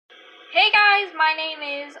Hey guys, my name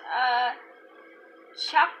is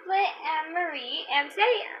Chocolate and Marie, and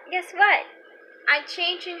today, guess what? I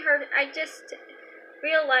just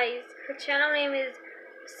realized her channel name is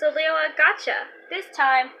sheila gacha. This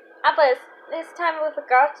time with a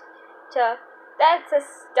gacha. That's a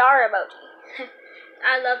star emoji.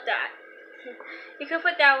 I love that. You can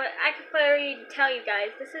put that one. I can already tell you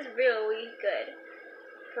guys, this is really good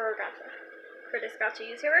for this gacha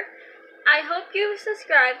YouTuber. I hope you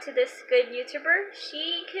subscribe to this good YouTuber.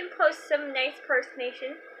 She can post some nice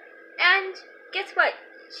impersonation. And guess what?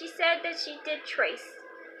 She said that she did trace.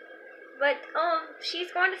 But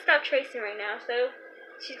she's going to stop tracing right now. So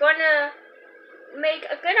she's going to make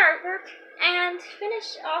a good artwork and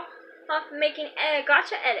finish off making a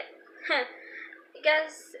gacha edit.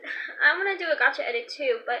 Guess I'm gonna do a gacha edit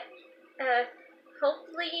too, but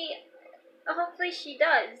hopefully she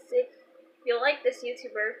does. If you like this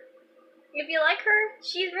YouTuber. If you like her,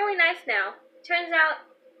 she's really nice now. Turns out,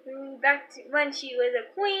 back to when she was a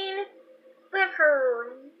queen, with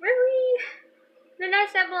her really the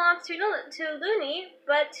nice that belongs to Looney,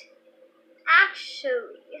 but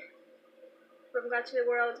actually, from God to the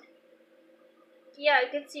World. Yeah, you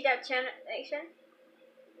can see that translation.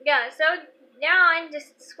 Yeah, so now I'm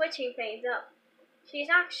just switching things up. She's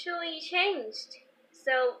actually changed.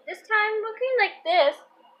 So this time, looking like this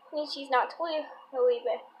means she's not totally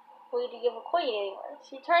to give a queen anymore.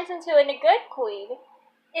 She turns into a good queen.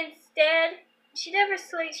 Instead, she's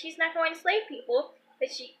not going to slay people, but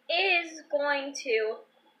she is going to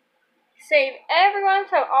save everyone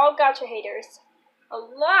from all gacha haters. A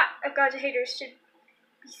lot of gacha haters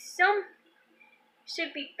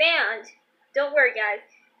should be banned. Don't worry, guys.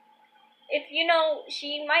 If you know,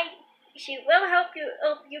 she will help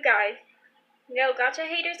you guys. You know, gacha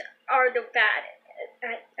haters are the bad.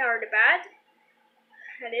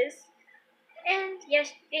 That is. And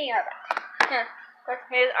yes, they are bad. Gacha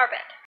haters are bad.